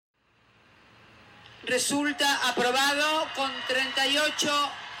Resulta aprobado con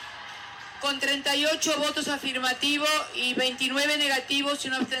 38 votos afirmativos y 29 negativos y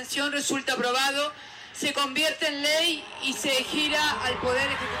una abstención. Resulta aprobado. Se convierte en ley y se gira al Poder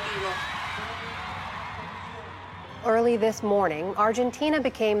Ejecutivo. Early this morning, Argentina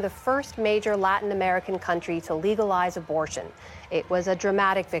became the first major Latin American country to legalize abortion. It was a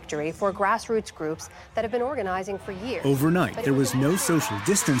dramatic victory for grassroots groups that have been organizing for years. Overnight, there was no social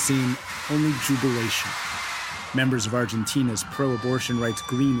distancing, only jubilation. Members of Argentina's pro-abortion rights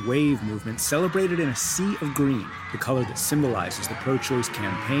Green Wave movement celebrated in a sea of green, the color that symbolizes the pro-choice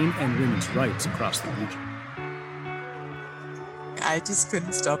campaign and women's rights across the region. I just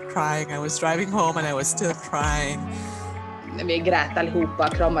couldn't stop crying. I was driving home and I was still crying. Vi grät allihopa,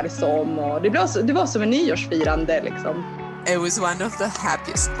 kramades om och det var som en nyårsfirande liksom. It was one of the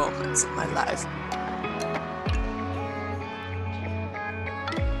happiest moments in my life.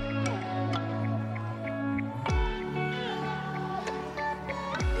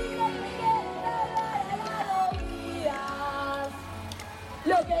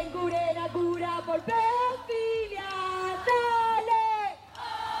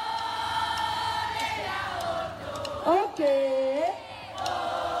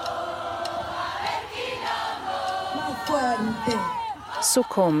 Så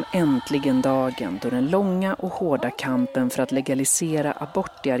kom äntligen dagen då den långa och hårda kampen för att legalisera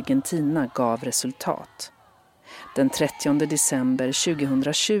abort i Argentina gav resultat. Den 30 december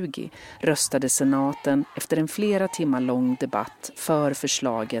 2020 röstade senaten efter en flera timmar lång debatt för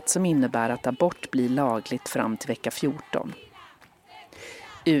förslaget som innebär att abort blir lagligt fram till vecka 14.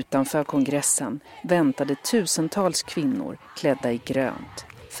 Utanför kongressen väntade tusentals kvinnor klädda i grönt,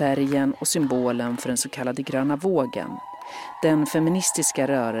 färgen och symbolen för den så kallade gröna vågen. Den feministiska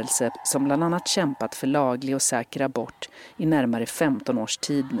rörelse som bland annat kämpat för laglig och säker abort i närmare 15 års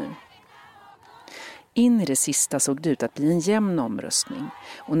tid nu. In i det sista såg det ut att bli en jämn omröstning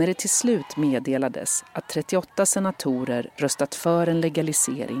och när det till slut meddelades att 38 senatorer röstat för en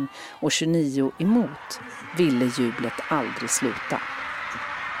legalisering och 29 emot ville jublet aldrig sluta.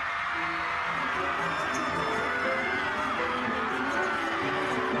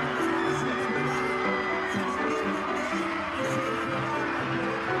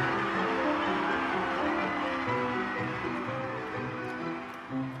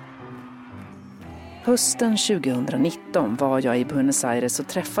 Hösten 2019 var jag i Buenos Aires och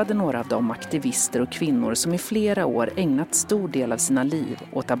träffade några av de aktivister och kvinnor som i flera år ägnat stor del av sina liv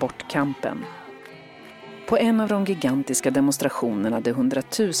åt abortkampen. På en av de gigantiska demonstrationerna där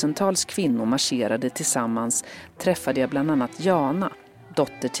hundratusentals kvinnor marscherade tillsammans träffade jag bland annat Jana,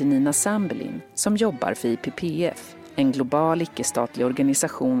 dotter till Nina Zambelin, som jobbar för IPPF, en global icke-statlig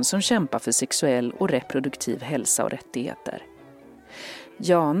organisation som kämpar för sexuell och reproduktiv hälsa och rättigheter.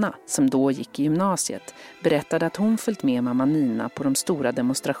 Jana, som då gick i gymnasiet, berättade att hon följt med mamma Nina på de stora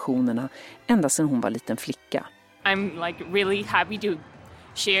demonstrationerna ända sedan hon var liten flicka. I'm like really happy to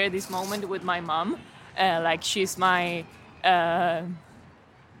share this moment with my mom. Like she's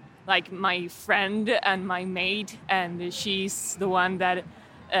my friend and my mate, and she's the one that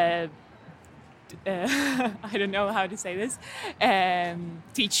I don't know how to say this.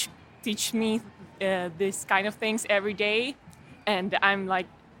 Teach me this kind of things every day. And I'm like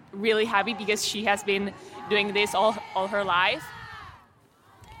really happy because she has been doing this all her life.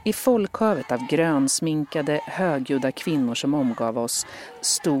 I folkhavet av grönsminkade, högljudda kvinnor som omgav oss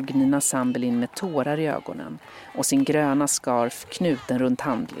stod Nina Zambelin med tårar i ögonen och sin gröna scarf knuten runt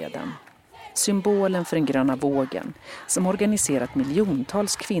handleden. Symbolen för den gröna vågen som organiserat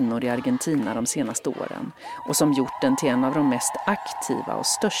miljontals kvinnor i Argentina de senaste åren och som gjort den till en av de mest aktiva och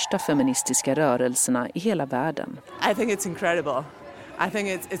största feministiska rörelserna i hela världen. I think it's incredible. I think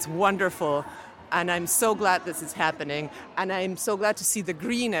it's wonderful. And I'm so glad this is happening. And I'm so glad to see the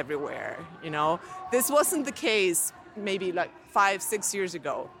green everywhere, you know. This wasn't the case maybe like 5-6 years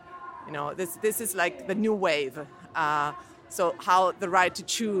ago. You know, this is like the new wave. So how the right to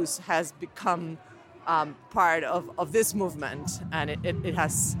choose has become part of this movement, and it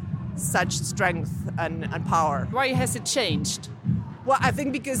has such strength and power. Why has it changed? Well, I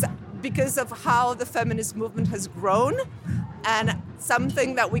think because of how the feminist movement has grown, and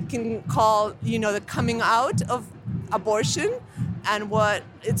something that we can call, you know, the coming out of abortion, and what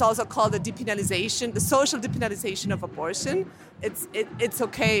it's also called the depenalization, the social depenalization of abortion. It's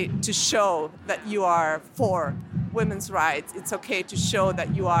okay to show that you are for women's rights. It's okay to show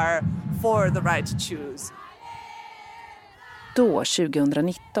that you are for the right to choose. Då,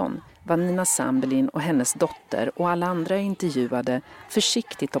 2019, var Nina Zambelin och hennes dotter och alla andra intervjuade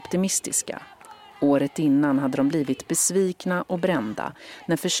försiktigt optimistiska. Året innan hade de blivit besvikna och brända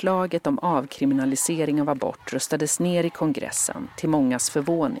när förslaget om avkriminalisering av abort röstades ner i kongressen till mångas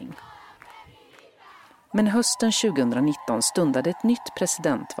förvåning. Men hösten 2019 stundade ett nytt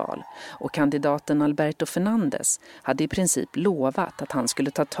presidentval och kandidaten Alberto Fernández hade i princip lovat att han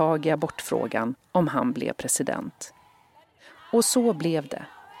skulle ta tag i abortfrågan om han blev president. Och så blev det,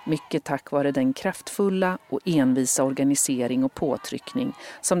 mycket tack vare den kraftfulla och envisa organisering och påtryckning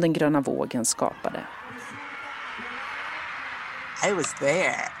som den gröna vågen skapade. I was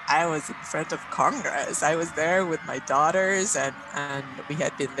there. I was in front of Congress. I was there with my daughters and we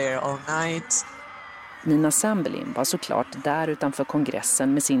had been there all night. Nina Zambelin var såklart där utanför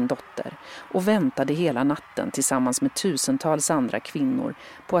kongressen med sin dotter och väntade hela natten tillsammans med tusentals andra kvinnor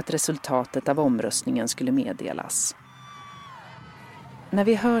på att resultatet av omröstningen skulle meddelas. När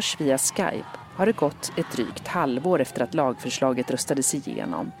vi hörs via Skype har det gått ett drygt halvår efter att lagförslaget röstades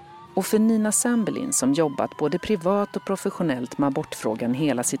igenom. Och för Nina Zambelin, som jobbat både privat och professionellt med abortfrågan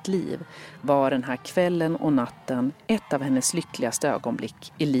hela sitt liv, var den här kvällen och natten ett av hennes lyckligaste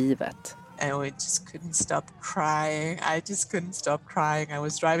ögonblick i livet. And we just couldn't stop crying. I just couldn't stop crying. I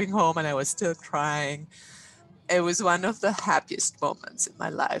was driving home and I was still crying. It was one of the happiest moments in my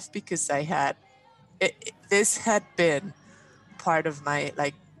life because this had been part of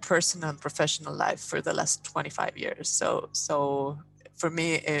my personal and professional life for the last 25 years. So for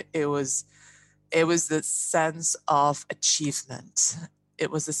me, it was the sense of achievement.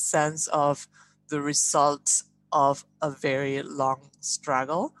 It was a sense of the results of a very long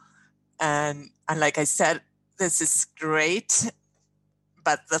struggle. And like I said, this is great,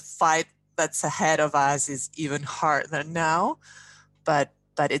 but the fight that's ahead of us is even harder now. But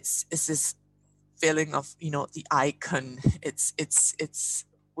it's this feeling of, the icon. It's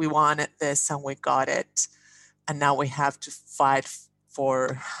we wanted this and we got it, and now we have to fight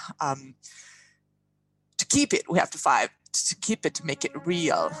for to keep it. We have to fight to keep it, to make it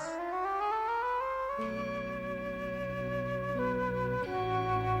real.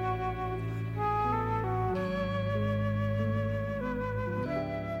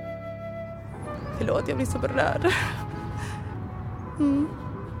 Förlåt, jag blir så berörd.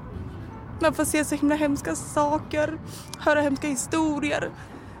 Man får se så himla hemska saker, höra hemska historier.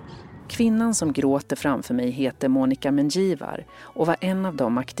 Kvinnan som gråter framför mig heter Monica Menjivar och var en av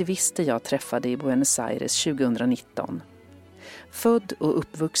de aktivister jag träffade i Buenos Aires 2019. Född och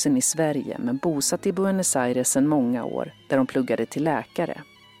uppvuxen i Sverige men bosatt i Buenos Aires sedan många år där hon pluggade till läkare.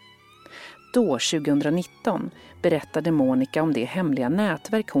 Då, 2019, berättade Monica om det hemliga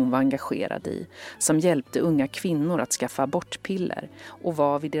nätverk hon var engagerad i som hjälpte unga kvinnor att skaffa abortpiller och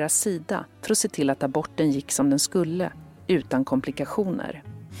var vid deras sida för att se till att aborten gick som den skulle, utan komplikationer.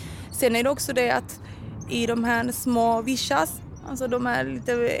 Sen är det också det att i de här små villas, alltså de här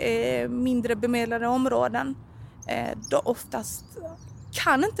lite mindre bemedlade områden, då oftast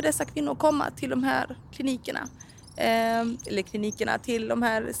kan inte dessa kvinnor komma till de här klinikerna. Eller klinikerna till de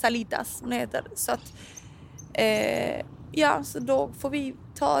här salitas som det heter. Så att så då får vi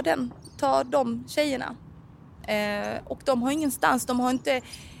ta de tjejerna. Och de har ingenstans, de har inte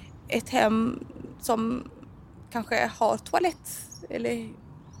ett hem som kanske har toalett eller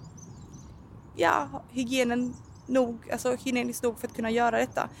hygienen nog, alltså hygieniskt nog för att kunna göra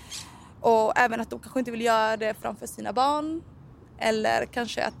detta. Och även att de kanske inte vill göra det framför sina barn, eller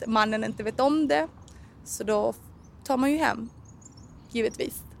kanske att mannen inte vet om det. Så då tar man ju hem,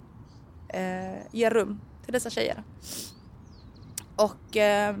 givetvis, ger rum till dessa tjejer. Och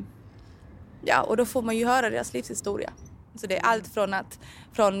och då får man ju höra deras livshistoria. Så det är allt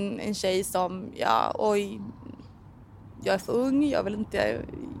från en tjej som, jag är för ung, jag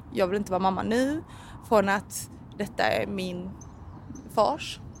vill inte vara mamma nu. Från att detta är min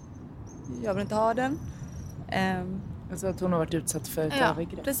fars, jag vill inte ha den. Alltså att hon har varit utsatt för ett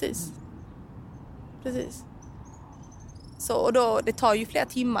övergrepp. Precis. Så, och då, det tar ju flera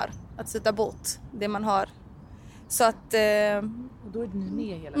timmar att sätta bort det man har. Så att... och då är ni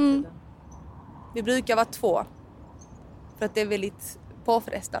med hela tiden? Vi brukar vara 2. För att det är väldigt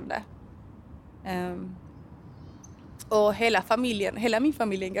påfrestande. Och hela min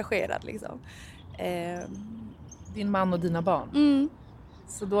familj är engagerad liksom. Din man och dina barn?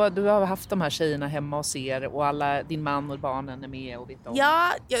 Så då, du har haft de här tjejerna hemma hos er och din man och barnen är med och vet om?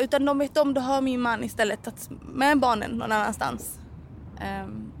 Ja, utan de vet om, då har min man istället tagit med barnen någon annanstans.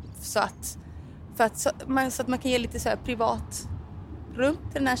 Så att man kan ge lite så här privat rum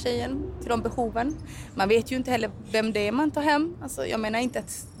till den här tjejen, till de behoven. Man vet ju inte heller vem det är man tar hem. Alltså, jag menar inte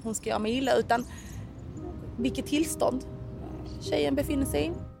att hon ska göra mig illa, utan vilket tillstånd tjejen befinner sig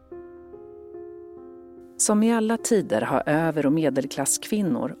i. Som i alla tider har över- och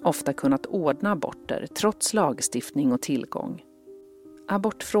medelklasskvinnor ofta kunnat ordna aborter trots lagstiftning och tillgång.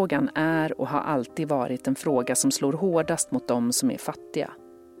 Abortfrågan är och har alltid varit en fråga som slår hårdast mot de som är fattiga.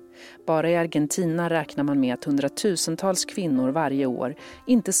 Bara i Argentina räknar man med att 100-tusentals kvinnor varje år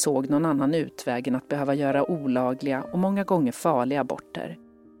inte såg någon annan utväg än att behöva göra olagliga och många gånger farliga aborter.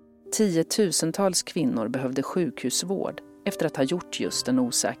 10-tusentals kvinnor behövde sjukhusvård efter att ha gjort just en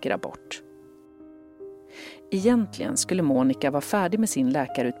osäker abort. Egentligen skulle Monica vara färdig med sin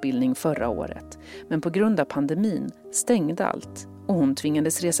läkarutbildning förra året, men på grund av pandemin stängde allt och hon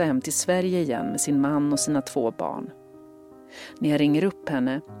tvingades resa hem till Sverige igen med sin man och sina 2 barn. När jag ringer upp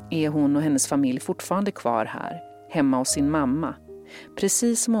henne är hon och hennes familj fortfarande kvar här, hemma hos sin mamma,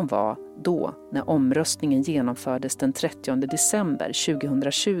 precis som hon var då när omröstningen genomfördes den 30 december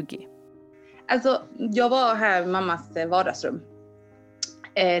 2020. Alltså, jag var här i mammas vardagsrum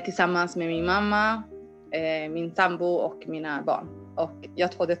tillsammans med min mamma, min sambo och mina barn. Och jag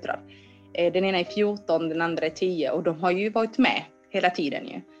har 2 döttrar. Den ena är 14, den andra är 10 och de har ju varit med hela tiden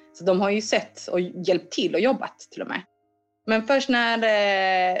ju. Så de har ju sett och hjälpt till och jobbat till och med. Men först när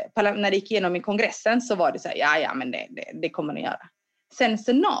det gick igenom i kongressen så var det så här, ja men det kommer ni göra. Sen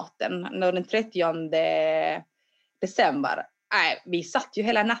senaten, den 30 december, vi satt ju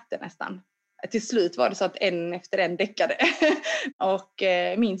hela natten nästan. Till slut var det så att en efter en däckade. Och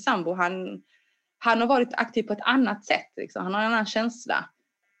min sambo, han har varit aktiv på ett annat sätt. Liksom. Han har en annan känsla.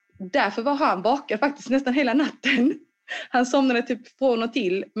 Därför var han vaken faktiskt nästan hela natten. Han somnade typ från och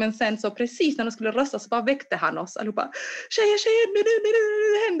till. Men sen så precis när de skulle rösta så bara väckte han oss. Allihopa, tjejer, nu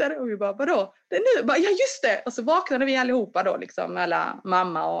händer. Och vi bara, vadå? Det är nu. Bara, ja just det. Och så vaknade vi allihopa då liksom. Alla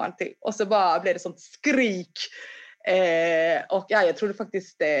mamma och allting. Och så bara blev det sånt skrik. Och jag trodde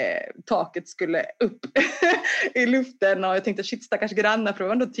faktiskt taket skulle upp i luften. Och jag tänkte, shit stackars grannar. För det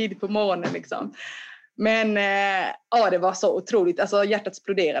var ändå tidigt på morgonen liksom. Men det var så otroligt. Alltså hjärtat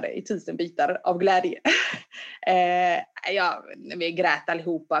exploderade i 1000 bitar av glädje. Vi grät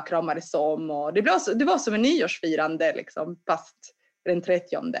allihopa, kramades om. Och det var som en nyårsfirande liksom, fast den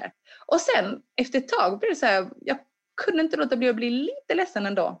 30. Och sen efter ett tag blev det så här, jag kunde inte låta bli att bli lite ledsen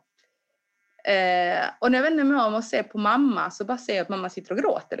ändå. Och när jag vände mig om och ser på mamma så bara ser jag att mamma sitter och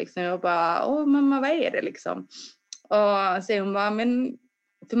gråter. Liksom. Jag bara, mamma vad är det liksom? Och säger hon bara, men...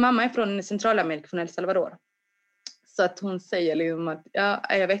 För mamma är från Centralamerika, från El Salvador. Så att hon säger liksom att,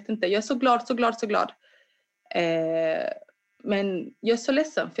 jag vet inte, jag är så glad. Men jag är så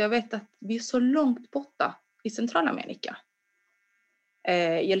ledsen för jag vet att vi är så långt borta i Centralamerika.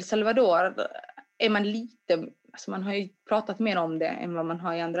 I El Salvador är man lite, alltså man har ju pratat mer om det än vad man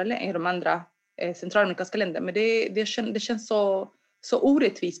har i de andra centralamerikanska länder. Men det känns så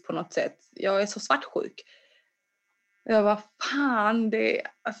orättvist på något sätt. Jag är så svartsjuk. Jag var fan, det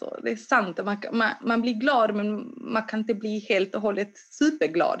är sant. Man blir glad men man kan inte bli helt och hållet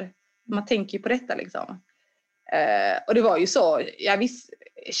superglad. Man tänker ju på detta liksom. Och det var ju så.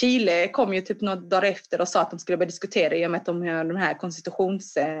 Chile kom ju typ några dagar efter och sa att de skulle börja diskutera i och med att de har den här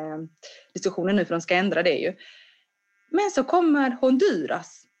konstitutionsdiskussionen nu för de ska ändra det ju. Men så kommer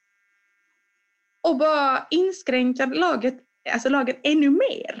Honduras och bara inskränker lagen ännu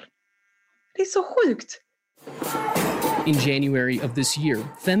mer. Det är så sjukt. In January of this year,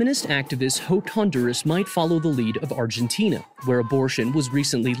 feminist activists hoped Honduras might follow the lead of Argentina, where abortion was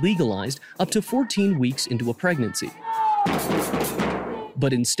recently legalized up to 14 weeks into a pregnancy.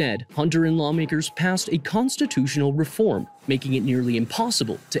 But instead, Honduran lawmakers passed a constitutional reform, making it nearly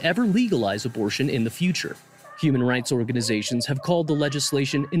impossible to ever legalize abortion in the future. Human rights organizations have called the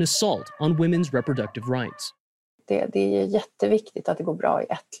legislation an assault on women's reproductive rights. Det är jätteviktigt att det går bra i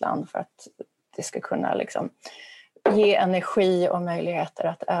ett land för att det ska kunna liksom ge energi och möjligheter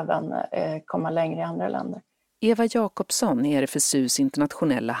att även komma längre i andra länder. Eva Jakobsson är RFSUs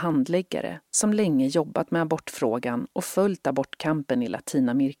internationella handläggare som länge jobbat med abortfrågan och följt abortkampen i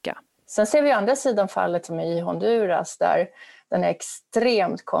Latinamerika. Sen ser vi andra sidan fallet som är i Honduras där den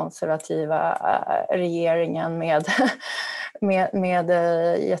extremt konservativa regeringen med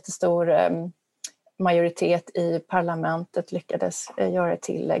jättestor majoritet i parlamentet lyckades göra ett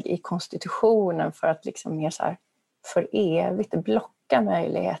tillägg i konstitutionen för att liksom mer så här för evigt blocka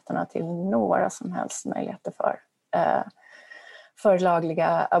möjligheterna till några som helst möjligheter för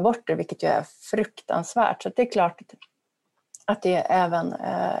lagliga aborter, vilket ju är fruktansvärt. Så det är klart att det även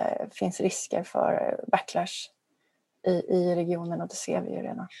finns risker för backlash i regionen och det ser vi ju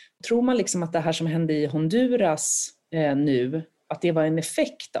redan. Tror man liksom att det här som hände i Honduras nu, att det var en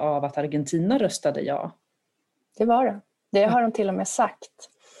effekt av att Argentina röstade ja? Det var det. Det har de till och med sagt.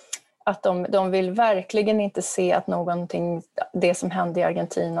 att de vill verkligen inte se att det som hände i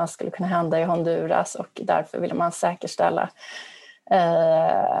Argentina skulle kunna hända i Honduras, och därför vill man säkerställa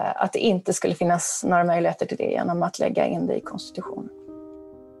att det inte skulle finnas några möjligheter till det genom att lägga in det i konstitutionen.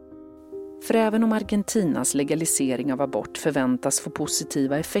 För även om Argentinas legalisering av abort förväntas få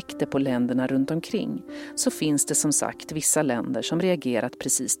positiva effekter på länderna runt omkring, så finns det som sagt vissa länder som reagerat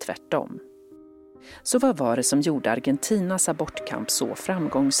precis tvärtom. Så vad var det som gjorde Argentinas abortkamp så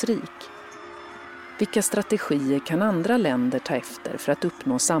framgångsrik? Vilka strategier kan andra länder ta efter för att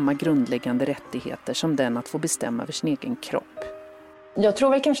uppnå samma grundläggande rättigheter som den att få bestämma över sin egen kropp? Jag tror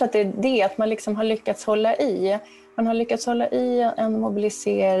väl kanske att det är det, att man liksom har lyckats hålla i. Man har lyckats hålla i en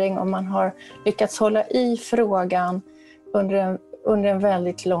mobilisering, och man har lyckats hålla i frågan under en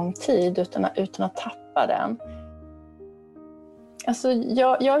väldigt lång tid utan att tappa den. Alltså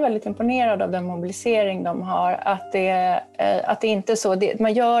jag är väldigt imponerad av den mobilisering de har. Att det inte är så.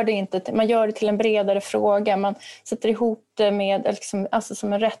 Man gör det till en bredare fråga. Man sätter ihop det med, liksom, alltså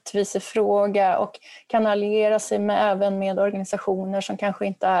som en rättvisefråga, och kan alliera sig även med organisationer som kanske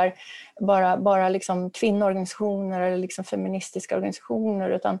inte är bara liksom kvinnoorganisationer eller liksom feministiska organisationer,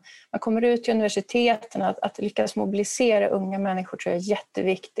 utan man kommer ut till universiteten. Att lyckas mobilisera unga människor tror jag är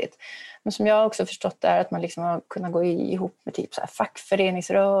jätteviktigt. Men som jag också förstått är att man liksom har kunnat gå ihop med typ så här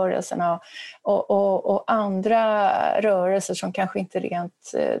fackföreningsrörelserna och andra rörelser som kanske inte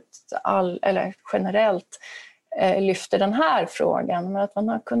rent eller generellt lyfter den här frågan, men att man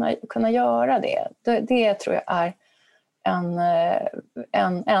har kunnat göra det. Det tror jag är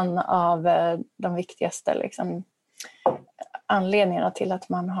en av de viktigaste liksom, anledningarna till att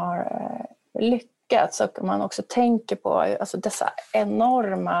man har lyckats. Och man också tänker på alltså, dessa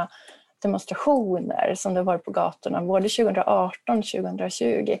enorma demonstrationer som det var på gatorna både 2018 och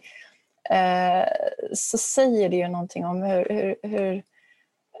 2020, så säger det ju någonting om hur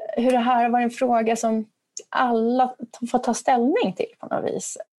det här var en fråga som alla får ta ställning till på något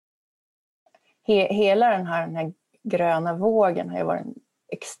vis. Hela den här gröna vågen har ju varit en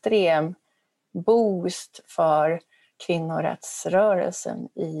extrem boost för kvinnorättsrörelsen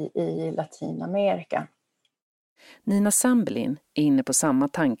i Latinamerika. Nina Zambelin är inne på samma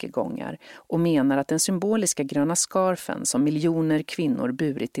tankegångar och menar att den symboliska gröna skarfen som miljoner kvinnor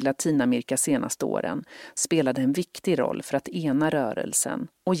burit i Latinamerika senaste åren spelade en viktig roll för att ena rörelsen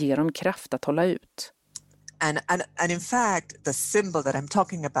och ge dem kraft att hålla ut. And in fact, the symbol that I'm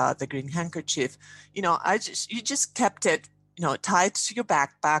talking about, the green handkerchief, you know, you just kept it, you know, tied to your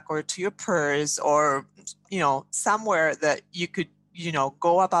backpack or to your purse or, you know, somewhere that you could, you know,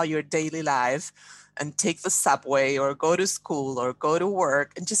 go about your daily life and take the subway or go to school or go to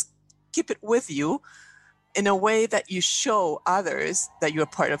work and just keep it with you in a way that you show others that you're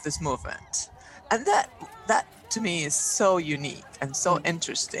part of this movement. And that to me is so unique and so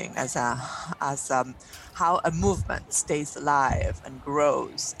interesting as how a movement stays alive and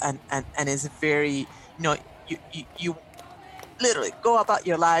grows and is very, you know, you literally go about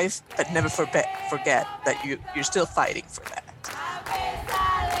your life but never forget that you're still fighting for that.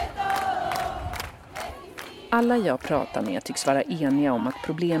 Alla jag pratar med tycks vara eniga om att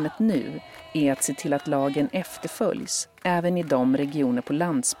problemet nu är att se till att lagen efterföljs även i de regioner på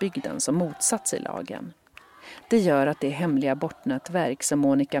landsbygden som motsatt sig lagen. Det gör att det hemliga abortnätverk som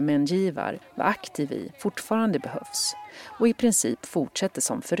Monica Menjivar var aktiv i fortfarande behövs och i princip fortsätter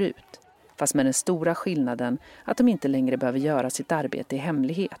som förut, fast med den stora skillnaden att de inte längre behöver göra sitt arbete i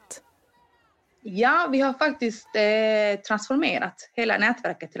hemlighet. Ja, vi har faktiskt transformerat hela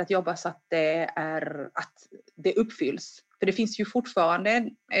nätverket till att jobba så att det uppfylls. För det finns ju fortfarande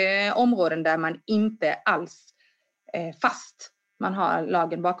områden där man inte alls fast man har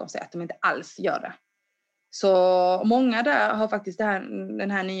lagen bakom sig, att de inte alls gör det. Så många där har faktiskt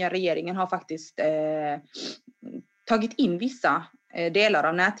den här nya regeringen har faktiskt tagit in vissa delar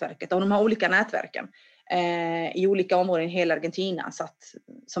av nätverket, av de här olika nätverken i olika områden i hela Argentina,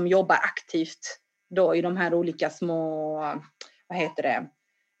 som jobbar aktivt då i de här olika små, vad heter det,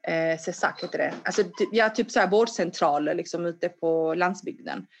 CESAC heter det, alltså typ så här vårdcentraler liksom ute på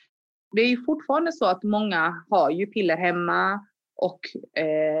landsbygden. Det är ju fortfarande så att många har ju piller hemma och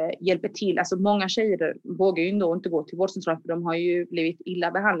hjälper till. Alltså många tjejer vågar ju inte gå till vårdcentralen för de har ju blivit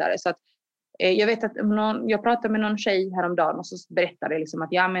illa behandlade. Så att, jag vet att jag pratade med någon tjej häromdagen och så berättade liksom att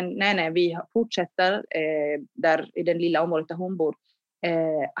ja men nej vi fortsätter där i den lilla området där hon bor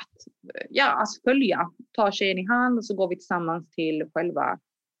att följa, ta tjejen i hand och så går vi tillsammans till själva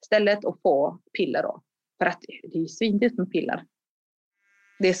stället och få piller då. För att det är svindyrt med piller.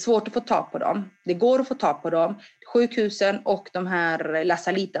 Det är svårt att få tag på dem. Det går att få tag på dem. Sjukhusen och de här Las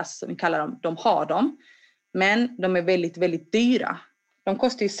Salitas som vi kallar dem, de har dem. Men de är väldigt, väldigt dyra. De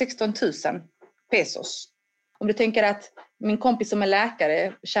kostar ju 16 000 pesos. Om du tänker att min kompis som är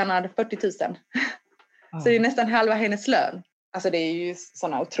läkare tjänar 40 000. Så det är nästan halva hennes lön. Alltså det är ju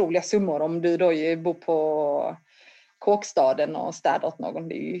sådana otroliga summor om du då bor på kåkstaden och städar åt någon.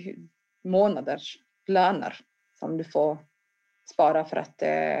 Det är ju månaders löner som du får spara för att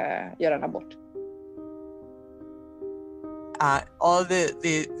göra en abort. All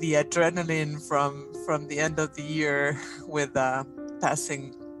the adrenaline from the end of the year with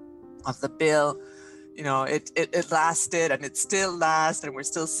passing of the bill, you know, it lasted and it still lasts and we're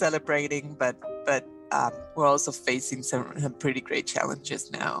still celebrating, but we're also facing some pretty great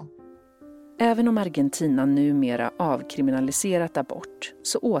challenges now. Även om Argentina numera avkriminaliserat abort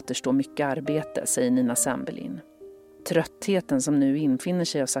så återstår mycket arbete, säger Nina Zambelin. Tröttheten som nu infinner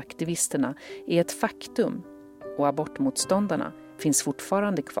sig hos aktivisterna är ett faktum och abortmotståndarna finns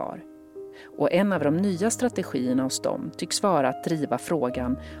fortfarande kvar. Och en av de nya strategierna hos dem tycks vara att driva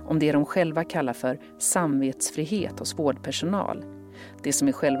frågan om det de själva kallar för samvetsfrihet hos vårdpersonal. Det som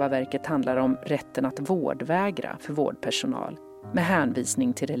i själva verket handlar om rätten att vårdvägra för vårdpersonal med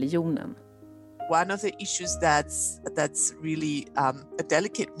hänvisning till religionen. One of the issues that's really a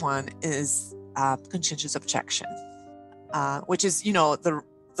delicate one is conscientious objection, which is, you know,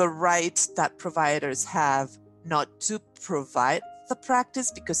 the right that providers have not to provide the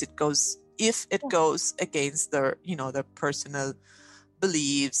practice because if it goes against their personal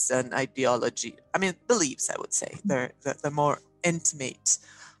beliefs and ideology. I mean, beliefs, I would say. They're the more intimate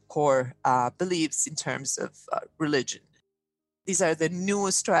core beliefs in terms of religion. These are the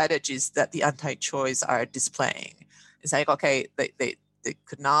new strategies that the anti-choice are displaying. It's like, okay, they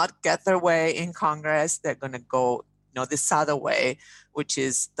could not get their way in Congress. They're going to go, this other way, which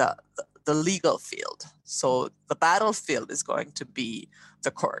is the legal field. So the battlefield is going to be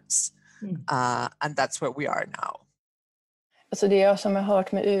the courts. And that's where we are now. Alltså det som jag har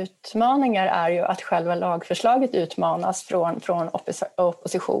hört med utmaningar är ju att själva lagförslaget utmanas från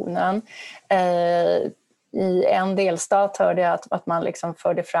oppositionen. I en delstat hörde jag att man liksom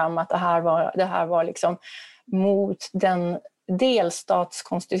förde fram att det här var liksom mot den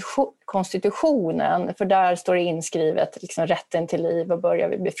delstatskonstitutionen, för där står det inskrivet liksom rätten till liv och börja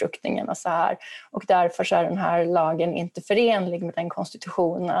vid befruktningen och så här. Och därför så är den här lagen inte förenlig med den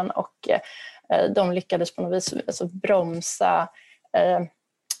konstitutionen, och de lyckades på något vis alltså bromsa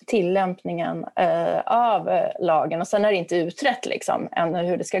tillämpningen av lagen, och sen är det inte utrett liksom ännu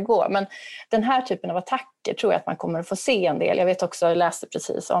hur det ska gå. Men den här typen av attacker tror jag att man kommer att få se en del. Jag vet också, jag läste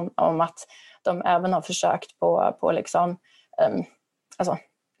precis om att de även har försökt på liksom alltså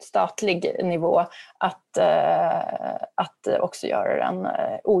statlig nivå att också göra den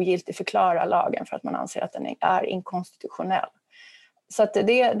ogiltig, förklara lagen för att man anser att den är inkonstitutionell. Så att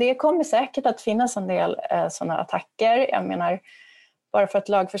det kommer säkert att finnas en del sådana attacker. Jag menar, bara för att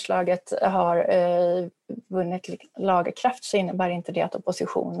lagförslaget har vunnit lagakraft så innebär inte det att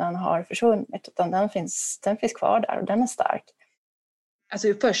oppositionen har försvunnit, utan den finns kvar där och den är stark.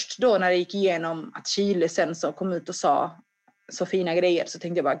 Alltså först då när det gick igenom att Chile sen så kom ut och sa så fina grejer, så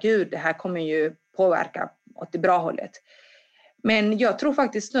tänkte jag bara, gud, det här kommer ju påverka åt det bra hållet. Men jag tror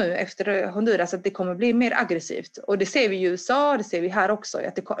faktiskt nu efter Honduras att det kommer bli mer aggressivt. Och det ser vi i USA, det ser vi här också.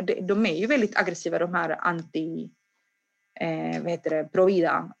 Att de är ju väldigt aggressiva, de här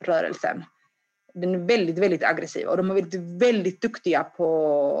Provida-rörelsen. Den är väldigt, väldigt aggressiv. Och de är väldigt, väldigt duktiga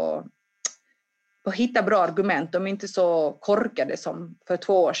på att hitta bra argument. De är inte så korkade som för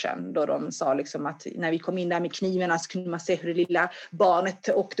 2 år sedan. Då de sa liksom att när vi kom in där med knivarna så kunde man se hur det lilla barnet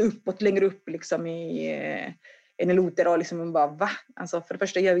åkte uppåt, längre upp liksom i en eloter. Och liksom bara, va? Alltså för det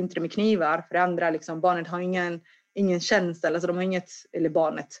första gör vi inte det med knivar. För det andra, liksom, barnet har ingen känsel. Alltså de har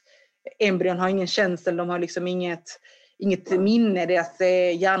embryon har ingen känsel. De har liksom inget minne. Deras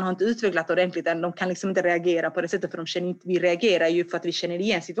hjärna har inte utvecklat ordentligt än. De kan liksom inte reagera på det sättet, för vi reagerar ju för att vi känner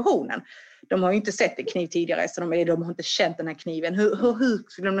igen situationen. De har ju inte sett en kniv tidigare, så de har inte känt den här kniven. Hur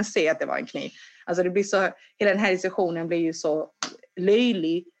skulle de se att det var en kniv? Alltså det blir så, hela den här situationen blir ju så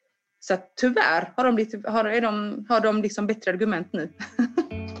löjlig, så att tyvärr har de liksom bättre argument nu.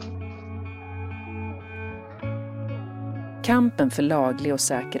 Kampen för laglig och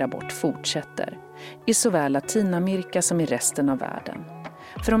säker abort fortsätter i såväl Latinamerika som i resten av världen.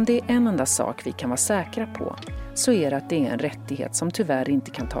 För om det är en enda sak vi kan vara säkra på, så är det att det är en rättighet som tyvärr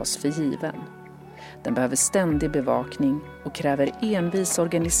inte kan tas för given. Den behöver ständig bevakning och kräver envis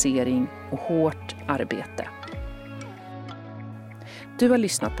organisering och hårt arbete. Du har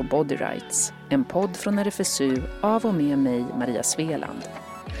lyssnat på Body Rights, en podd från RFSU av och med mig, Maria Sveland.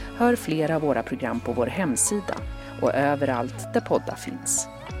 Hör flera av våra program på vår hemsida och överallt där poddar finns.